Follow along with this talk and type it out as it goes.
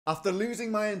After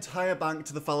losing my entire bank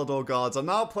to the Falador guards, I'm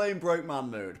now playing Broke Man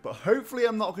mode, but hopefully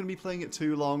I'm not going to be playing it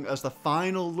too long. As the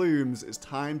final looms, it's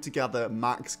time to gather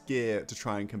max gear to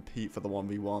try and compete for the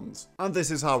 1v1s. And this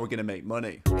is how we're going to make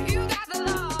money.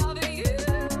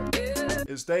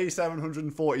 It's day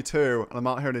 742 and I'm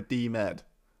out here in a D-med.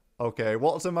 Okay,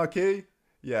 what's in my key?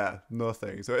 Yeah,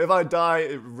 nothing. So if I die,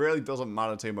 it really doesn't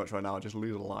matter too much right now. I just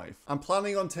lose a life. I'm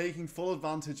planning on taking full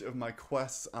advantage of my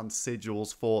quests and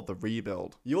sigils for the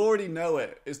rebuild. You already know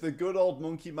it. It's the good old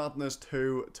Monkey Madness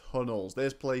 2 tunnels.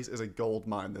 This place is a gold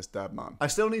mine, this Deadman. I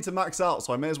still need to max out,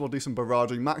 so I may as well do some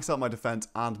barraging, max out my defense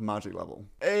and magic level.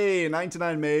 Hey,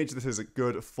 99 mage. This is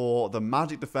good for the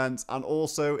magic defense, and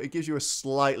also it gives you a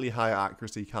slightly higher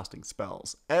accuracy casting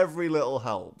spells. Every little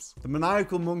helps. The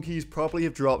maniacal monkeys probably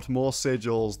have dropped more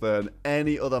sigils than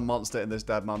any other monster in this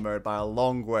Deadman mode by a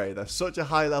long way. They're such a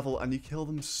high level and you kill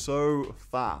them so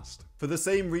fast. For the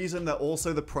same reason, they're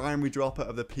also the primary dropper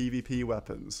of the PvP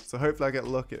weapons. So hopefully I get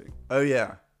lucky. Oh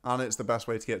yeah, and it's the best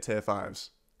way to get tier 5s.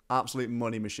 Absolute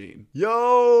money machine.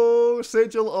 Yo!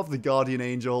 Sigil of the Guardian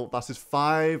Angel. That's his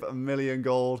 5 million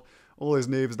gold. All his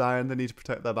noobs dying. They need to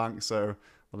protect their bank, so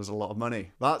well, there's a lot of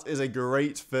money. That is a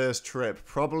great first trip.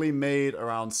 Probably made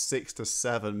around 6 to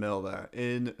 7 mil there.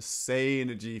 Insane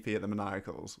GP at the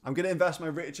Maniacals. I'm going to invest my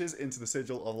riches into the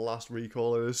Sigil of the Last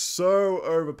Recall. It is so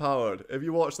overpowered. If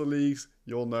you watch the leagues,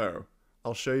 you'll know.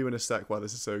 I'll show you in a sec why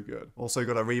this is so good. Also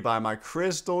got to rebuy my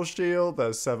crystal shield.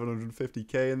 There's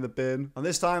 750k in the bin. And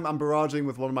this time I'm barraging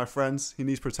with one of my friends. He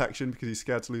needs protection because he's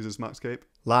scared to lose his max cape.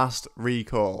 Last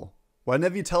Recall.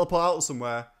 Whenever you teleport out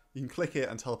somewhere, you can click it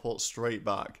and teleport straight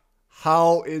back.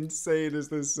 How insane is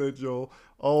this sigil?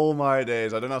 Oh my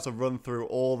days. I don't have to run through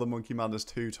all the Monkey Madness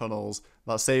 2 tunnels.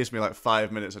 That saves me like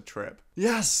 5 minutes a trip.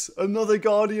 Yes, another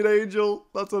Guardian Angel.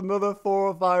 That's another 4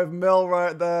 or 5 mil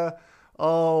right there.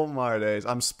 Oh my days.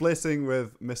 I'm splitting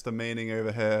with Mr. Maining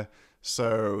over here.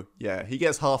 So yeah, he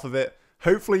gets half of it.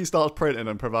 Hopefully he starts printing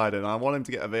and providing. I want him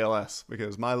to get a VLS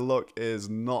because my luck is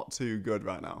not too good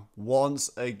right now. Once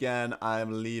again, I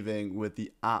am leaving with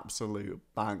the absolute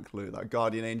bank loot. That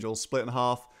Guardian Angel split in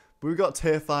half. But we've got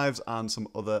tier 5s and some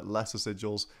other lesser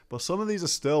sigils. But some of these are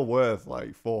still worth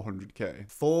like 400k.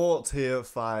 4 tier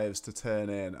 5s to turn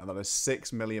in. And that is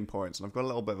 6 million points. And I've got a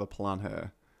little bit of a plan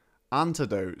here.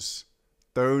 Antidotes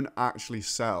don't actually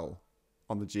sell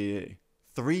on the GE.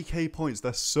 3k points.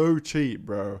 They're so cheap,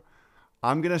 bro.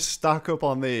 I'm going to stack up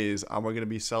on these and we're going to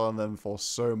be selling them for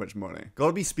so much money. Got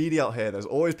to be speedy out here. There's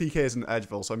always PKs in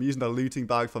Edgeville, so I'm using a looting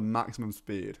bag for maximum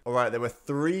speed. All right, there were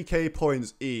 3k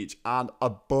points each and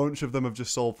a bunch of them have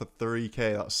just sold for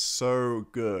 3k. That's so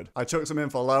good. I chucked some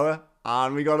in for lower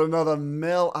and we got another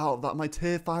mil out that my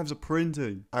tier 5s are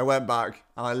printing. I went back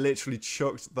and I literally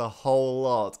chucked the whole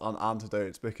lot on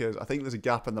antidotes because I think there's a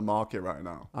gap in the market right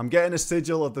now. I'm getting a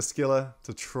sigil of the skiller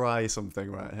to try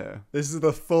something right here. This is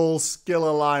the full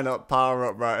skiller lineup power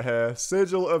up right here.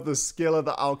 Sigil of the skiller,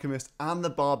 the alchemist, and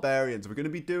the barbarians. We're going to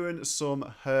be doing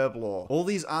some herb lore. All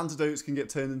these antidotes can get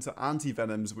turned into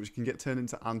anti-venoms, which can get turned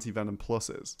into anti-venom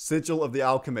pluses. Sigil of the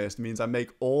alchemist means I make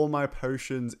all my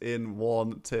potions in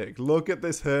one tick. Look at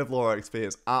this herb lore XP.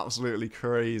 It's absolutely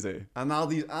crazy. And now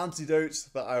these antidotes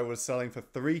that I was selling for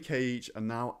 3k each are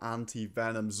now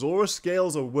anti-venom. Zora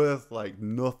scales are worth like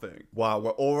nothing. Wow,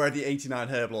 we're already 89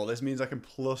 herb lore. This means I can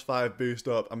 +5 boost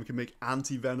up and we can make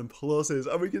anti-venom pluses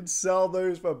and we can sell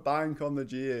those for bank on the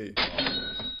GE.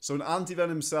 So an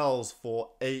anti-venom sells for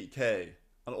 8k.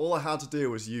 And all I had to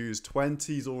do was use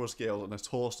 20 Zora scales and a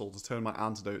Torstal to turn my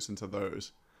antidotes into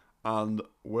those. And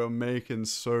we're making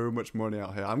so much money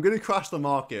out here. I'm going to crash the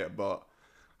market, but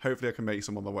hopefully I can make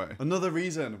some on the way. Another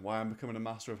reason why I'm becoming a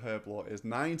master of herb lore is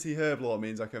 90 herb lore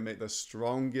means I can make the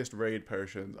strongest raid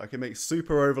potions. I can make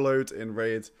super overloads in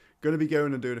raids. Going to be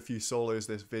going and doing a few solos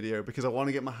this video because I want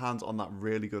to get my hands on that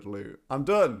really good loot. I'm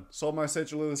done. Sold my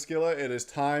sigil of the skiller. It is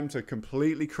time to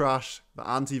completely crash the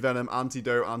anti-venom,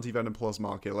 antidote, anti-venom plus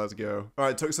market. Let's go. All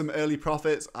right, took some early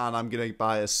profits and I'm going to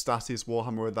buy a status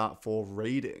warhammer with that for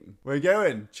raiding. We're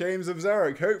going. Chains of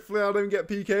Xeric. Hopefully I don't get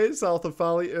PK'd south of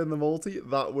Fally in the multi.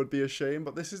 That would be a shame,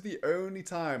 but this is the only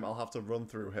time I'll have to run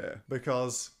through here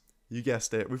because you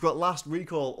guessed it, we've got Last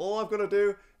Recall. All I've got to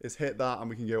do is hit that and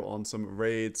we can go on some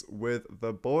raids with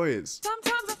the boys.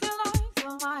 Sometimes I feel like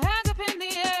throw my hands up in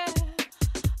the air.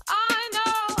 I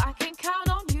know I can count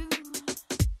on you.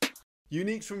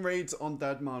 Uniques from raids on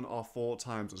Deadman are 4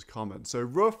 times as common. So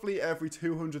roughly every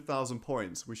 200,000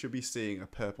 points, we should be seeing a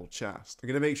purple chest. I'm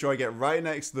going to make sure I get right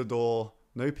next to the door.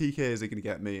 No PKs are going to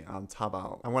get me and tab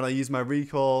out. And when I use my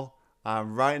recall,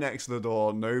 I'm right next to the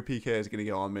door, no PK is going to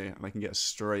get on me, and I can get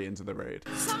straight into the raid.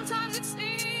 Sometimes it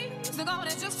seems the going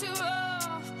is just too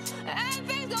rough, and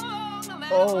things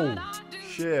Oh,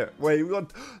 shit. Wait,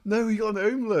 no, we got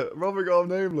an omelet. Robert got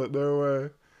an omelet. No way.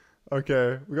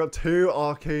 Okay, we got 2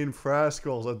 arcane prayer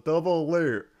scrolls, a double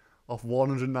loot of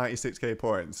 196k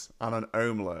points, and an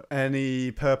omelet.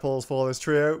 Any purples for this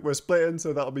trio? We're splitting,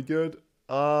 so that'll be good.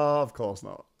 Of course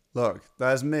not. Look,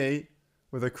 there's me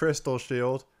with a crystal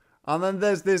shield, and then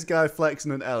there's this guy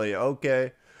flexing an Elliot.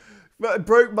 Okay.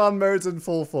 Broke man mode's in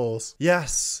full force.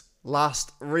 Yes.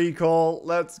 Last recall.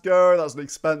 Let's go. That's an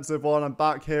expensive one. I'm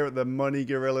back here at the money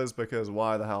gorillas because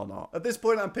why the hell not? At this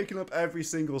point, I'm picking up every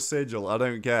single sigil. I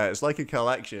don't care. It's like a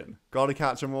collection. Gotta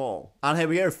catch them all. And here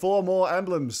we go. 4 more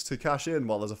emblems to cash in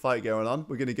while there's a fight going on.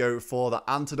 We're going to go for the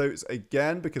antidotes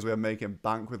again because we are making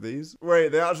bank with these.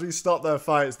 Wait, they actually stopped their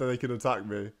fights so they can attack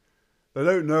me. They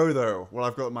don't know, though, what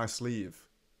I've got in my sleeve.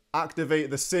 Activate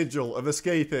the sigil of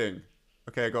escaping.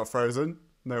 Okay, I got frozen.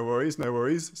 No worries, no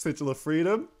worries. Sigil of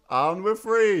freedom. And we're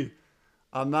free.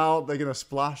 And now they're going to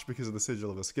splash because of the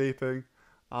sigil of escaping.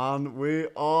 And we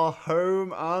are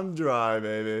home and dry,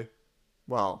 baby.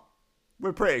 Well,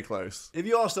 we're pretty close. If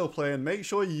you are still playing, make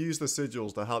sure you use the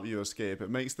sigils to help you escape. It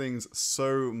makes things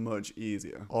so much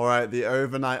easier. All right, the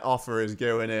overnight offer is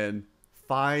going in.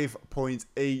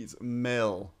 5.8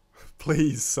 mil.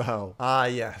 Please sell. Ah,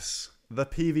 yes. The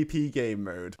PvP game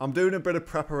mode. I'm doing a bit of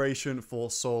preparation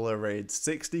for solo raids.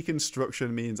 60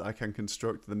 construction means I can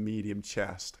construct the medium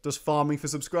chest. Does farming for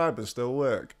subscribers still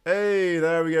work? Hey,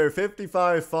 there we go.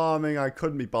 55 farming. I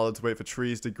couldn't be bothered to wait for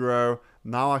trees to grow.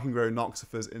 Now I can grow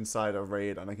Noxifers inside a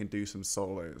raid and I can do some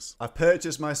solos. I've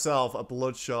purchased myself a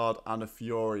Bloodshard and a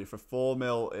Fury for 4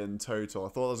 mil in total. I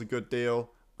thought that was a good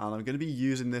deal. And I'm going to be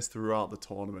using this throughout the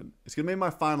tournament. It's going to be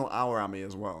my final hour army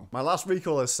as well. My last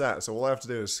recall is set, so all I have to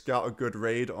do is scout a good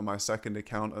raid on my second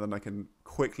account, and then I can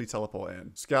quickly teleport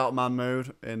in. Scout man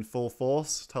mode in full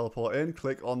force, teleport in,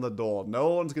 click on the door.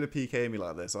 No one's going to PK me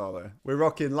like this, are they? We're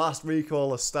rocking last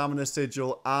recall, a stamina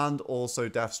sigil, and also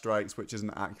death strikes, which is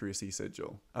an accuracy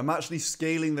sigil. I'm actually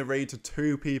scaling the raid to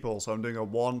 2 people, so I'm doing a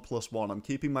 1+1. I'm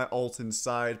keeping my ult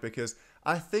inside because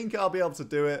I think I'll be able to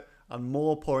do it. And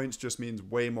more points just means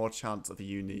way more chance of a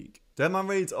unique. Deadman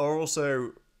raids are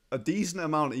also a decent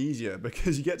amount easier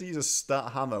because you get to use a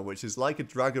stat hammer, which is like a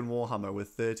Dragon Warhammer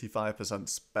with 35%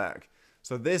 spec.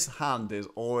 So this hand is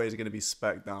always going to be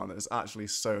spec down. It's actually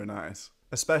so nice.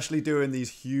 Especially doing these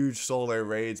huge solo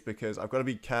raids because I've got to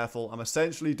be careful. I'm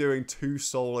essentially doing 2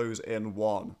 solos in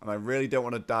 1. And I really don't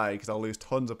want to die because I'll lose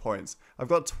tons of points. I've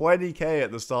got 20k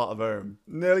at the start of home.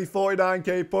 Nearly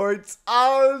 49k points.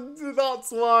 And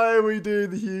that's why we do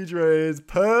the huge raids.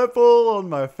 Purple on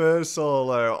my first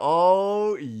solo.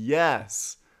 Oh,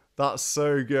 yes. That's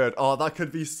so good. Oh, that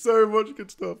could be so much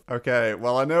good stuff. Okay,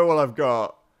 well, I know what I've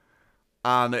got.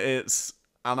 And it's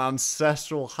an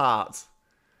ancestral hat.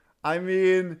 I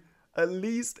mean, at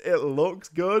least it looks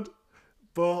good,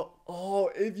 but, oh,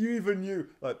 if you even knew,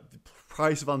 like, the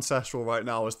price of Ancestral right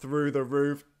now is through the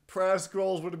roof. Prayer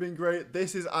Scrolls would have been great.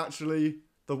 This is actually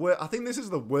the worst. I think this is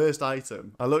the worst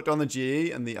item. I looked on the GE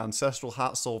and the Ancestral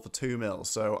hat sold for 2 mil,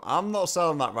 so I'm not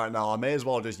selling that right now. I may as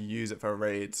well just use it for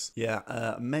raids.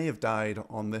 Yeah, may have died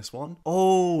on this one.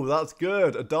 Oh, that's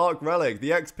good. A Dark Relic. The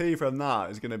XP from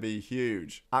that is going to be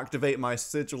huge. Activate my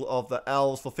Sigil of the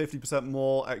Elves for 50%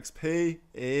 more XP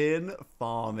in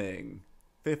farming.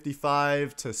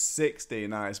 55 to 60.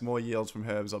 Nice. More yields from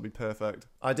herbs. That'll be perfect.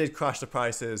 I did crash the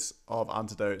prices of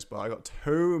antidotes, but I got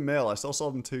 2 mil. I still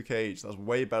sold them 2k each. That's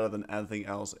way better than anything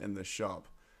else in this shop.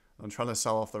 I'm trying to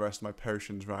sell off the rest of my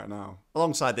potions right now.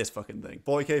 Alongside this fucking thing.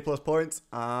 40k plus points,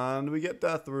 and we get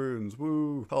death runes.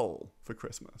 Woo. Coal for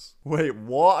Christmas. Wait,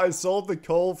 what? I sold the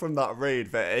coal from that raid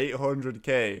for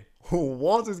 800k.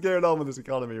 What is going on with this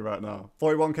economy right now?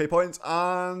 41k points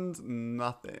and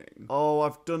nothing. Oh,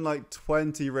 I've done like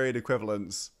 20 raid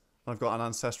equivalents. I've got an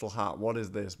ancestral hat. What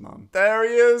is this, man? There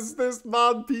he is. This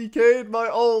man PK'd my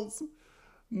ult.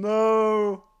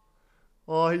 No.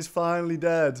 Oh, he's finally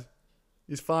dead.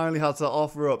 He's finally had to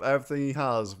offer up everything he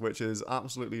has, which is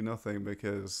absolutely nothing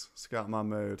because Scatman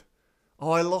mode.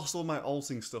 Oh, I lost all my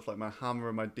ulting stuff like my hammer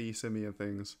and my D-Simi and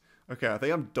things. Okay, I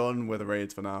think I'm done with the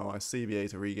raids for now. I CBA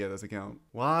to re-gear this account.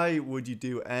 Why would you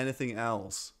do anything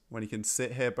else when you can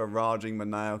sit here barraging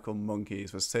maniacal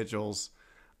monkeys for sigils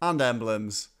and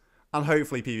emblems and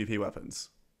hopefully PvP weapons?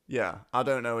 Yeah, I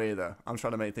don't know either. I'm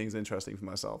trying to make things interesting for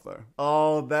myself though.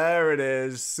 Oh, there it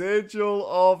is. Sigil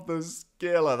of the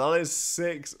Skiller. That is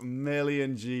 6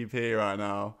 million GP right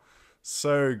now.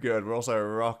 So good. We're also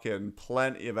rocking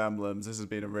plenty of emblems. This has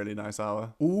been a really nice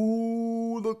hour.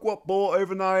 Ooh, look what bought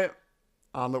overnight.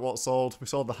 And look what sold. We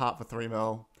sold the hat for 3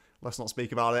 mil. Let's not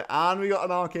speak about it. And we got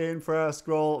an arcane prayer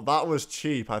scroll. That was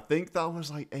cheap. I think that was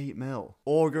like 8 mil.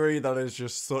 Augury, that is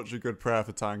just such a good prayer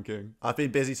for tanking. I've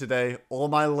been busy today. All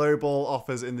my lowball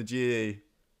offers in the GE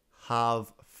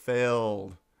have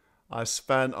failed. I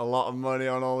spent a lot of money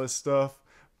on all this stuff,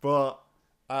 but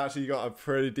I actually got a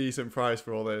pretty decent price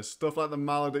for all this. Stuff like the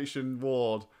Malediction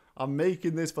Ward. I'm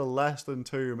making this for less than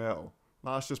 2 mil.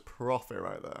 That's just profit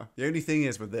right there. The only thing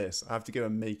is with this, I have to go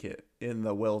and make it in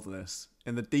the wilderness,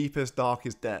 in the deepest,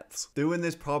 darkest depths. Doing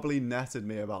this probably netted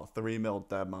me about 3 mil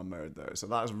Deadman mode though, so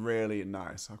that's really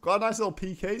nice. I've got a nice little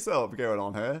PK setup going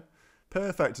on here.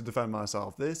 Perfect to defend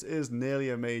myself. This is nearly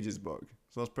a mage's book,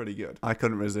 so that's pretty good. I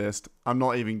couldn't resist. I'm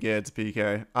not even geared to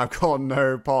PK. I've got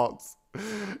no pots.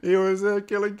 He was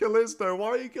killing Callisto. Why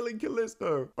are you killing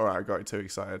Callisto? Alright, I got too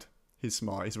excited. He's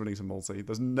smart. He's running some multi.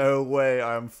 There's no way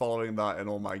I am following that in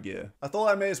all my gear. I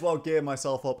thought I may as well gear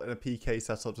myself up in a PK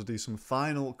setup to do some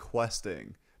final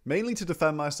questing. Mainly to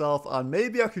defend myself, and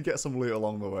maybe I could get some loot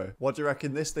along the way. What do you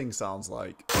reckon this thing sounds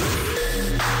like?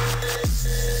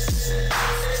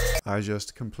 I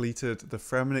just completed the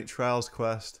Fremenic Trials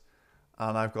quest,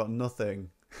 and I've got nothing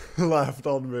left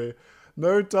on me.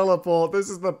 No teleport.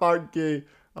 This is the bank key.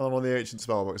 And I'm on the ancient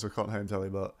spellbook, so I can't home tell you,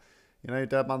 but... you know,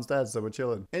 Deadman's dead, so we're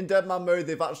chilling. In Deadman mode,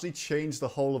 they've actually changed the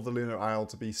whole of the Lunar Isle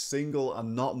to be single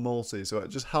and not multi, so it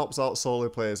just helps out solo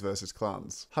players versus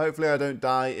clans. Hopefully I don't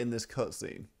die in this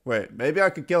cutscene. Wait, maybe I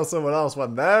could kill someone else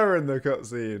when they're in the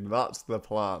cutscene. That's the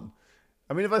plan.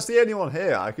 I mean, if I see anyone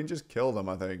here, I can just kill them,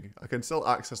 I think. I can still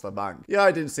access the bank. Yeah,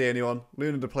 I didn't see anyone.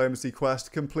 Lunar Diplomacy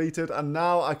quest completed, and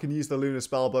now I can use the Lunar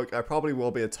Spellbook. I probably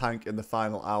will be a tank in the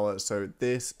final hour, so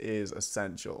this is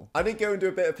essential. I did go and do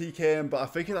a bit of PKing, but I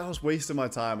figured I was wasting my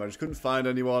time. I just couldn't find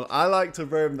anyone. I like to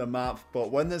roam the map,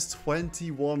 but when there's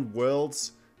 21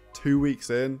 worlds 2 weeks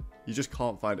in, you just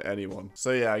can't find anyone.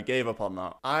 So yeah, I gave up on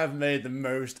that. I've made the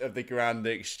most of the grand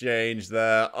exchange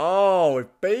there. Oh, we've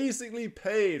basically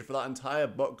paid for that entire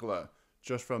buckler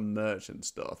just from merchant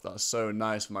stuff. That's so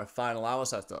nice for my final hour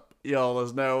setup. Yo,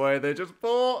 there's no way they just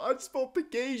bought. I just bought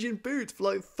Pegasian boots for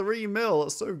like 3 mil.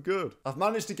 That's so good. I've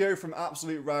managed to go from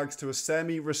absolute rags to a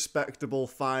semi-respectable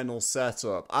final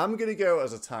setup. I'm going to go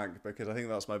as a tank because I think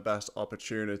that's my best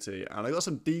opportunity. And I got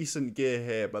some decent gear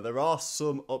here, but there are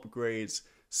some upgrades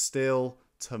still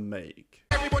to make.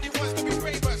 Everybody wants to be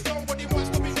great, but nobody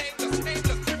wants to be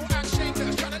nameless.